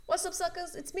What's up,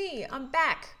 suckers? It's me. I'm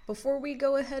back. Before we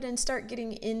go ahead and start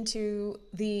getting into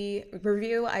the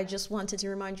review, I just wanted to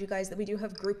remind you guys that we do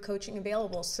have group coaching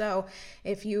available. So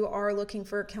if you are looking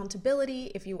for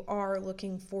accountability, if you are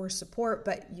looking for support,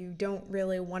 but you don't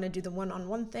really want to do the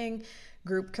one-on-one thing,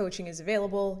 group coaching is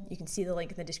available. You can see the link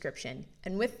in the description.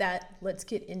 And with that, let's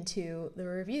get into the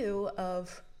review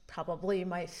of probably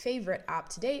my favorite app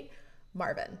to date,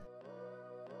 Marvin.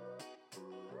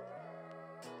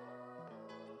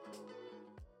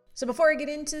 So before I get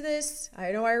into this,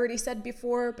 I know I already said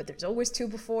before, but there's always two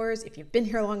befores. If you've been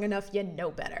here long enough, you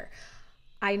know better.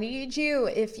 I need you,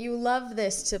 if you love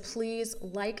this, to please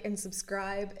like and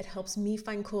subscribe. It helps me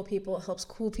find cool people. It helps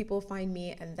cool people find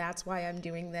me, and that's why I'm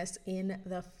doing this in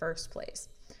the first place.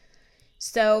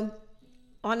 So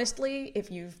honestly,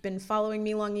 if you've been following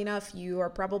me long enough, you are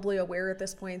probably aware at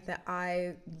this point that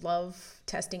I love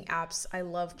testing apps. I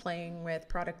love playing with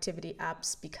productivity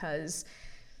apps because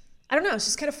I don't know, it's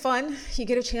just kind of fun. You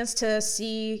get a chance to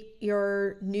see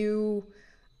your new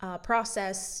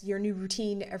process, your new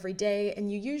routine every day, and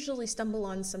you usually stumble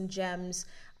on some gems,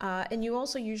 and you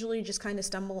also usually just kind of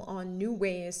stumble on new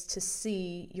ways to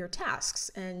see your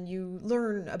tasks, and you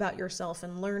learn about yourself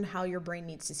and learn how your brain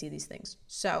needs to see these things.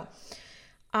 So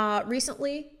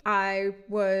recently, I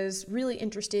was really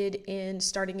interested in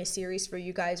starting a series for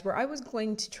you guys where I was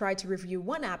going to try to review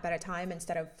one app at a time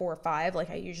instead of 4 or 5 like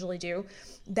I usually do.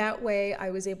 That way, I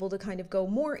was able to kind of go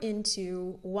more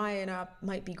into why an app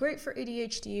might be great for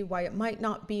ADHD, why it might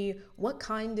not be, what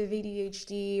kind of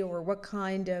ADHD or what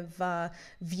kind of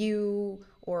view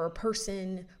or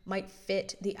person might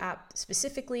fit the app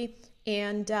specifically.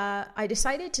 And I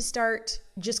decided to start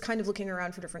just kind of looking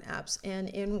around for different apps. And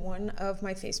in one of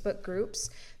my Facebook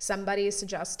groups, somebody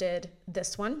suggested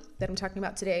this one that I'm talking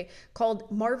about today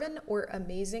called Marvin or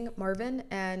Amazing Marvin.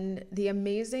 And the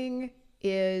amazing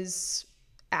is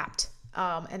apt.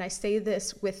 And I say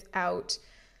this without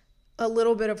a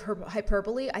little bit of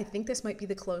hyperbole. I think this might be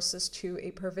the closest to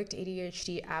a perfect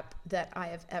ADHD app that I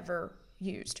have ever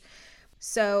used.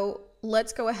 So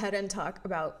let's go ahead and talk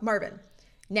about Marvin.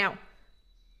 Now,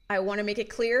 I want to make it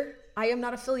clear, I am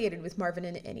not affiliated with Marvin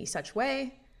in any such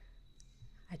way.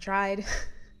 I tried.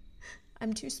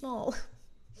 I'm too small.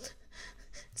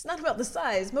 It's not about the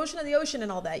size, motion of the ocean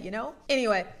and all that, you know?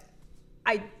 Anyway,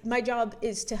 my job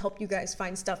is to help you guys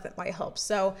find stuff that might help.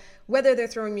 So whether they're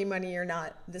throwing me money or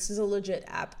not, this is a legit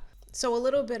app. So a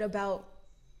little bit about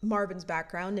Marvin's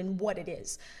background and what it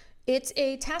is. It's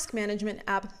a task management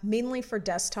app mainly for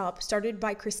desktop, started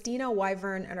by Christina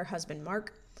Wyvern and her husband,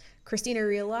 Mark. Christina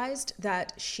realized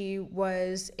that she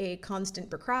was a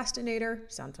constant procrastinator,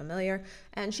 sound familiar,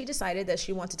 and she decided that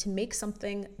she wanted to make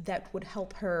something that would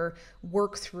help her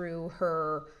work through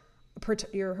her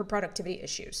productivity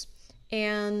issues.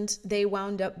 And they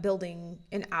wound up building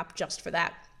an app just for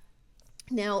that.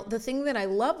 Now, the thing that I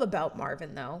love about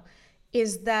Marvin, though,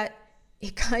 is that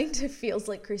it kind of feels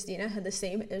like Christina had the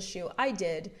same issue I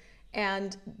did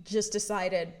and just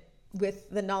decided, with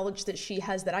the knowledge that she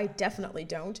has that I definitely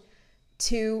don't,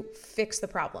 to fix the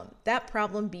problem. That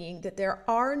problem being that there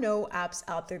are no apps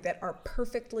out there that are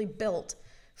perfectly built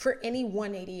for any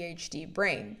one ADHD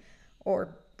brain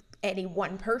or any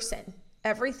one person.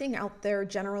 Everything out there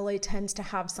generally tends to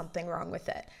have something wrong with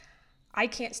it. I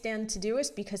can't stand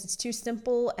Todoist because it's too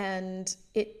simple and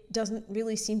it doesn't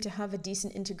really seem to have a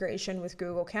decent integration with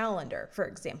Google Calendar, for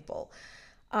example.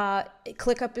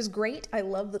 ClickUp is great. I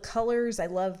love the colors. I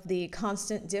love the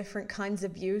constant different kinds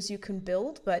of views you can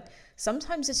build, but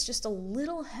sometimes it's just a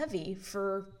little heavy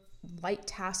for light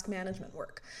task management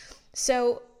work.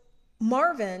 So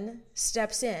Marvin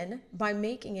steps in by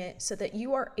making it so that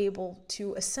you are able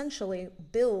to essentially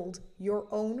build your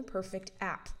own perfect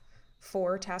app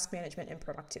for task management and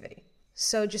productivity.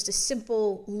 So just a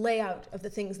simple layout of the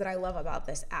things that I love about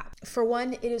this app. For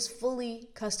one, it is fully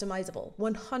customizable,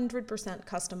 100%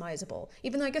 customizable.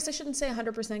 Even though I guess I shouldn't say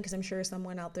 100% because I'm sure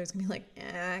someone out there is gonna be like,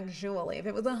 actually, if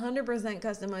it was 100%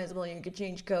 customizable, you could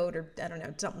change code or I don't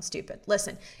know, something stupid.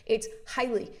 Listen, it's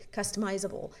highly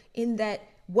customizable in that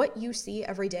what you see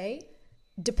every day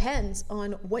depends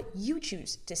on what you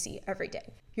choose to see every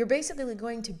day. You're basically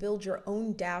going to build your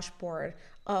own dashboard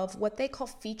of what they call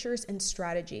features and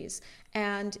strategies.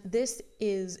 And this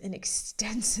is an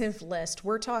extensive list.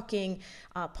 We're talking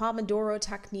Pomodoro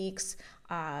techniques,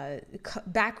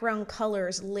 background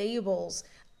colors, labels,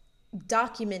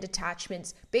 document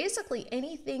attachments, basically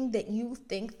anything that you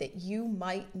think that you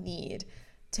might need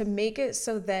to make it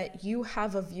so that you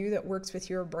have a view that works with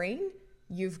your brain,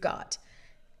 you've got.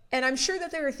 And I'm sure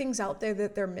that there are things out there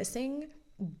that they're missing,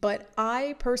 but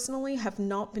I personally have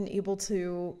not been able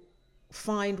to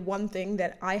find one thing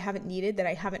that I haven't needed, that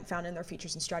I haven't found in their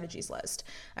features and strategies list.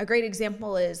 A great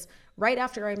example is right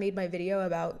after I made my video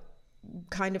about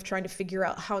kind of trying to figure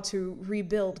out how to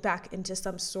rebuild back into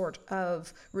some sort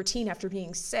of routine after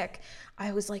being sick,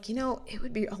 I was like, it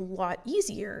would be a lot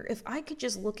easier if I could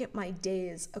just look at my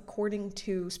days according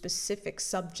to specific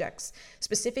subjects,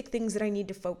 specific things that I need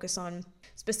to focus on,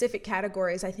 specific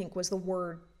categories, I think was the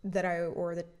word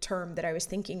or the term that I was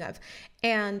thinking of.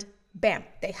 And bam,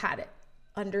 they had it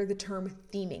under the term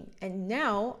theming. And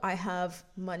now I have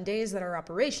Mondays that are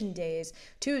operation days,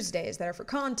 Tuesdays that are for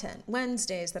content,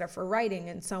 Wednesdays that are for writing,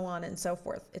 and so on and so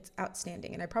forth. It's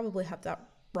outstanding. And I probably have that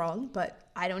wrong, but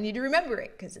I don't need to remember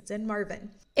it because it's in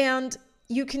Marvin. And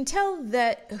you can tell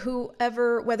that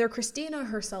whether Christina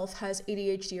herself has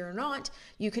ADHD or not,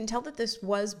 you can tell that this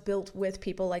was built with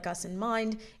people like us in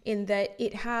mind, in that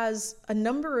it has a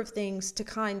number of things to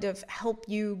kind of help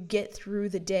you get through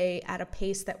the day at a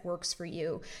pace that works for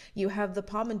you. You have the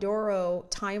Pomodoro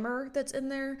timer that's in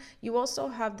there. You also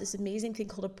have this amazing thing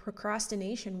called a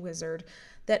procrastination wizard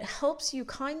that helps you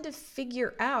kind of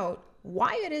figure out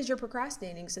why it is you're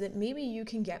procrastinating so that maybe you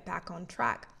can get back on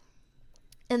track.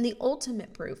 And the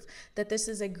ultimate proof that this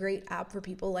is a great app for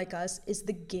people like us is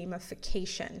the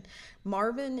gamification.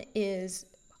 Marvin is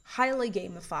highly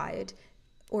gamified,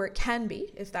 or it can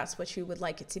be, if that's what you would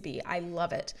like it to be. I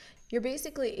love it. You're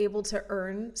basically able to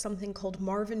earn something called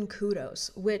Marvin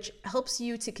Kudos, which helps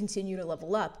you to continue to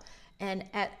level up. And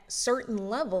at certain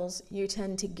levels, you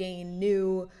tend to gain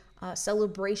new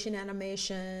celebration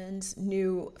animations,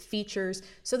 new features.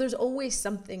 So there's always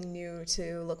something new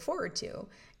to look forward to.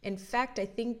 In fact, I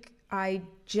think I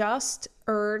just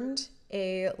earned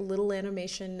a little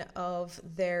animation of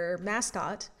their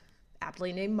mascot,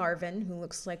 aptly named Marvin, who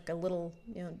looks like a little,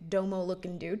 domo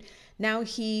looking dude. Now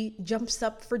he jumps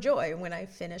up for joy when I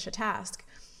finish a task.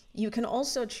 You can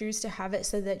also choose to have it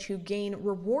so that you gain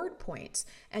reward points,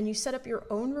 and you set up your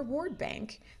own reward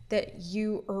bank that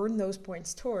you earn those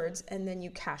points towards, and then you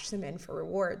cash them in for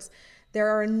rewards. There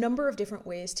are a number of different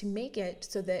ways to make it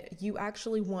so that you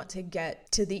actually want to get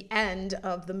to the end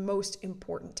of the most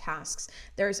important tasks.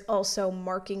 There's also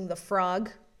marking the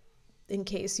frog in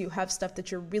case you have stuff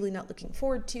that you're really not looking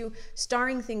forward to,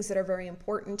 starring things that are very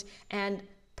important, and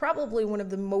probably one of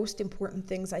the most important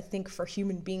things I think for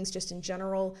human beings just in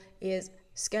general is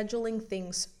scheduling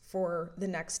things for the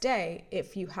next day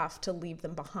if you have to leave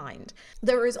them behind.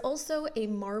 There is also a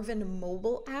Marvin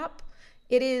mobile app.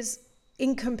 It is,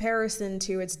 in comparison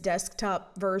to its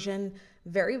desktop version,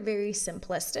 very, very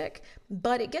simplistic,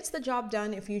 but it gets the job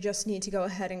done if you just need to go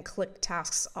ahead and click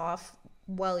tasks off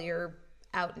while you're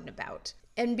out and about.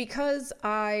 And because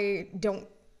I don't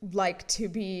like to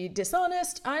be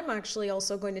dishonest, I'm actually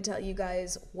also going to tell you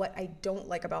guys what I don't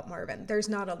like about Marvin. There's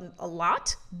not a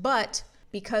lot, but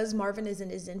because Marvin is in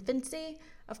his infancy,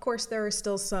 of course, there are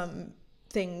still some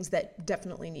things that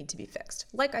definitely need to be fixed.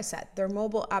 Like I said, their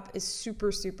mobile app is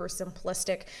super, super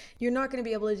simplistic. You're not going to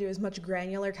be able to do as much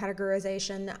granular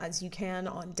categorization as you can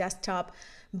on desktop,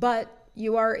 but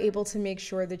you are able to make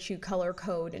sure that you color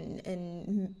code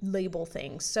and label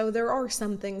things. So there are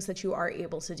some things that you are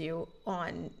able to do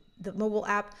on the mobile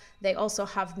app. They also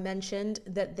have mentioned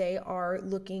that they are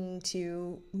looking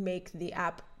to make the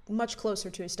app much closer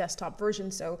to its desktop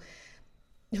version. So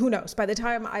who knows? By the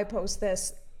time I post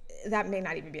this, that may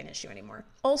not even be an issue anymore.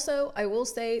 Also, I will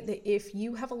say that if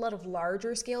you have a lot of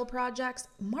larger scale projects,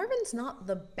 Marvin's not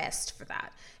the best for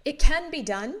that. It can be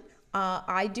done.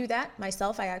 I do that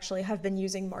myself. I actually have been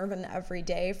using Marvin every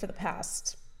day for the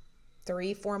past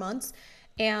 3-4 months,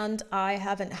 and I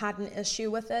haven't had an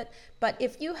issue with it. But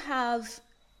if you have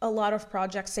a lot of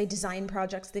projects, say design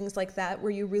projects, things like that,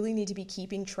 where you really need to be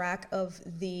keeping track of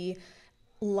the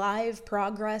live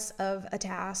progress of a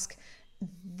task,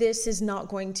 this is not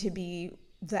going to be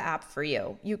the app for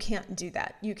you. You can't do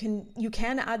that. You can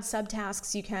add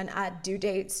subtasks, you can add due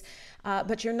dates,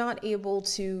 but you're not able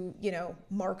to,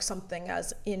 mark something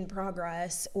as in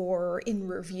progress or in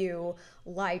review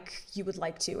like you would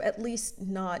like to, at least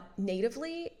not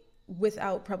natively,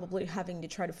 without probably having to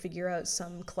try to figure out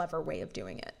some clever way of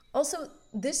doing it. Also,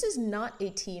 this is not a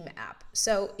team app.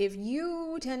 So if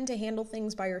you tend to handle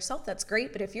things by yourself, that's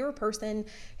great. But if you're a person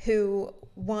who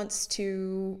wants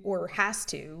to or has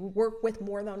to work with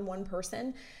more than one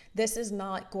person, this is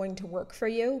not going to work for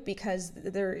you because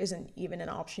there isn't even an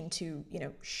option to,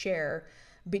 share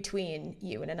between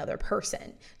you and another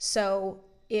person. So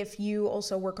if you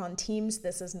also work on teams,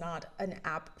 this is not an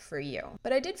app for you.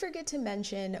 But I did forget to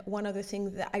mention one other thing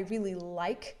that I really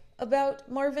like about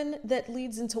Marvin that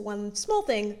leads into one small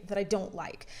thing that I don't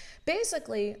like.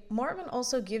 Basically, Marvin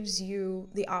also gives you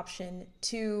the option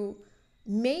to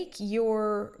make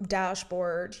your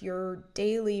dashboard, your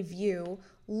daily view,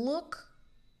 look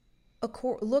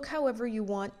however you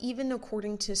want, even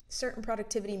according to certain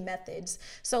productivity methods.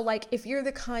 So like if you're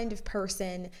the kind of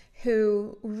person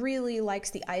who really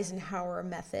likes the Eisenhower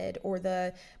method or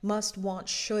the must, want,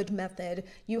 should method,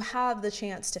 you have the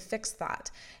chance to fix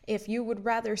that. If you would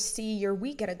rather see your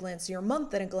week at a glance, your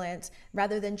month at a glance,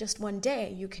 rather than just one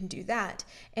day, you can do that.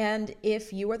 And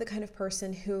if you are the kind of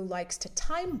person who likes to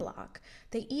time block,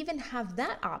 they even have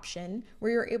that option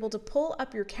where you're able to pull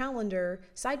up your calendar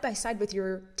side by side with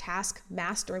your task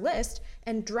master list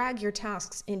and drag your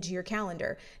tasks into your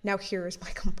calendar. Now, here's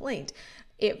my complaint.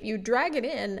 If you drag it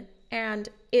in and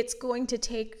it's going to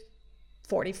take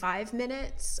 45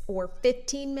 minutes or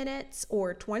 15 minutes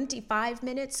or 25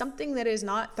 minutes, something that is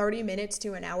not 30 minutes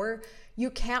to an hour, you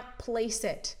can't place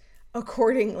it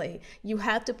accordingly. You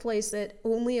have to place it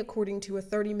only according to a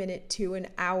 30-minute to an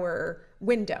hour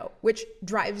window, which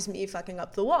drives me fucking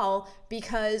up the wall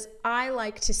because I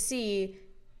like to see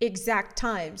exact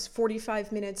times,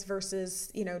 45 minutes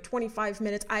versus, 25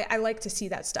 minutes. I like to see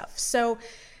that stuff. So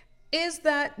is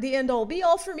that the end all be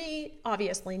all for me?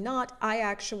 Obviously not. I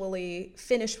actually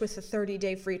finished with a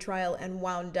 30-day free trial and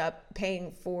wound up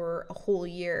paying for a whole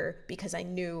year because I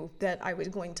knew that I was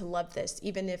going to love this,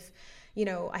 even if,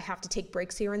 I have to take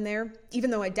breaks here and there,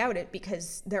 even though I doubt it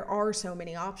because there are so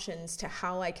many options to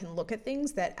how I can look at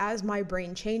things that as my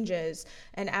brain changes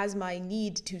and as my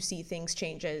need to see things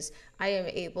changes, I am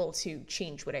able to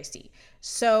change what I see.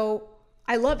 So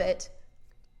I love it,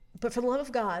 but for the love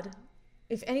of God,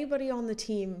 if anybody on the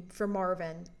team for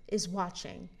Marvin is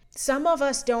watching, some of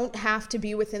us don't have to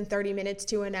be within 30 minutes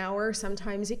to an hour.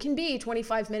 Sometimes it can be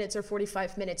 25 minutes or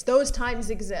 45 minutes. Those times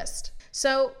exist.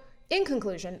 So in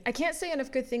conclusion, I can't say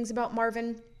enough good things about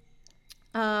Marvin.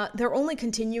 They're only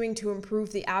continuing to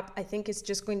improve the app. I think it's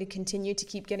just going to continue to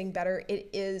keep getting better. It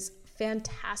is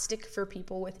fantastic for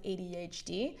people with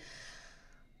ADHD.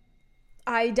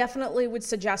 I definitely would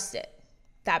suggest it.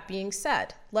 That being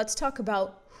said, let's talk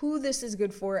about who this is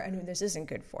good for and who this isn't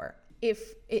good for.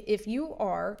 If you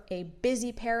are a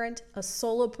busy parent, a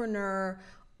solopreneur,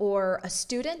 or a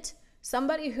student,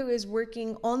 somebody who is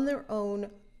working on their own,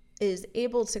 is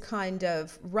able to kind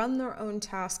of run their own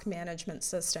task management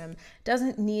system,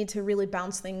 doesn't need to really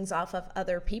bounce things off of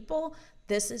other people,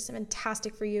 this is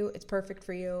fantastic for you. It's perfect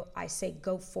for you. I say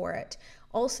go for it.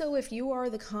 Also, if you are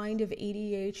the kind of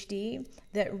ADHD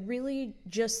that really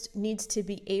just needs to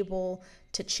be able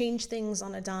to change things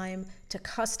on a dime, to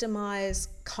customize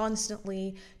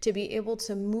constantly, to be able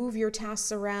to move your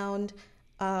tasks around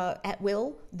at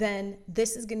will, then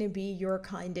this is going to be your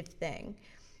kind of thing.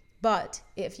 But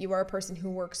if you are a person who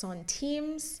works on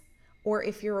teams, or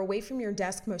if you're away from your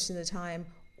desk most of the time,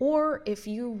 or if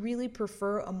you really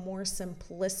prefer a more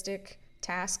simplistic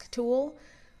task tool,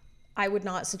 I would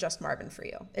not suggest Marvin for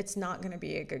you. It's not going to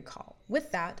be a good call.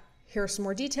 With that, here are some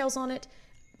more details on it.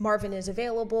 Marvin is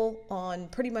available on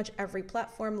pretty much every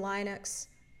platform, Linux,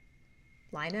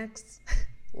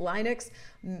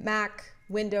 Mac,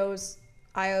 Windows,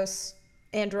 iOS,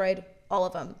 Android, all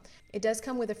of them. It does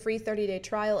come with a free 30-day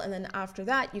trial, and then after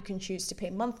that, you can choose to pay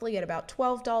monthly at about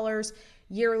 $12,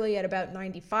 yearly at about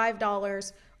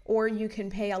 $95, or you can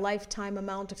pay a lifetime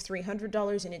amount of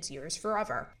 $300 and it's yours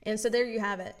forever. And so there you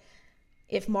have it.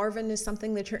 If Marvin is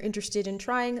something that you're interested in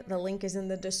trying, the link is in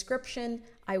the description.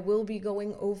 I will be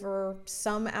going over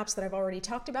some apps that I've already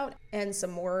talked about and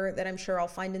some more that I'm sure I'll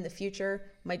find in the future.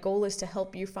 My goal is to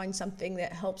help you find something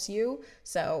that helps you.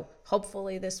 So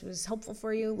hopefully this was helpful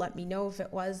for you. Let me know if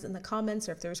it was in the comments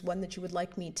or if there's one that you would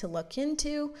like me to look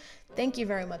into. Thank you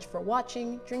very much for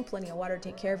watching. Drink plenty of water,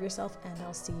 take care of yourself, and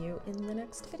I'll see you in the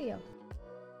next video.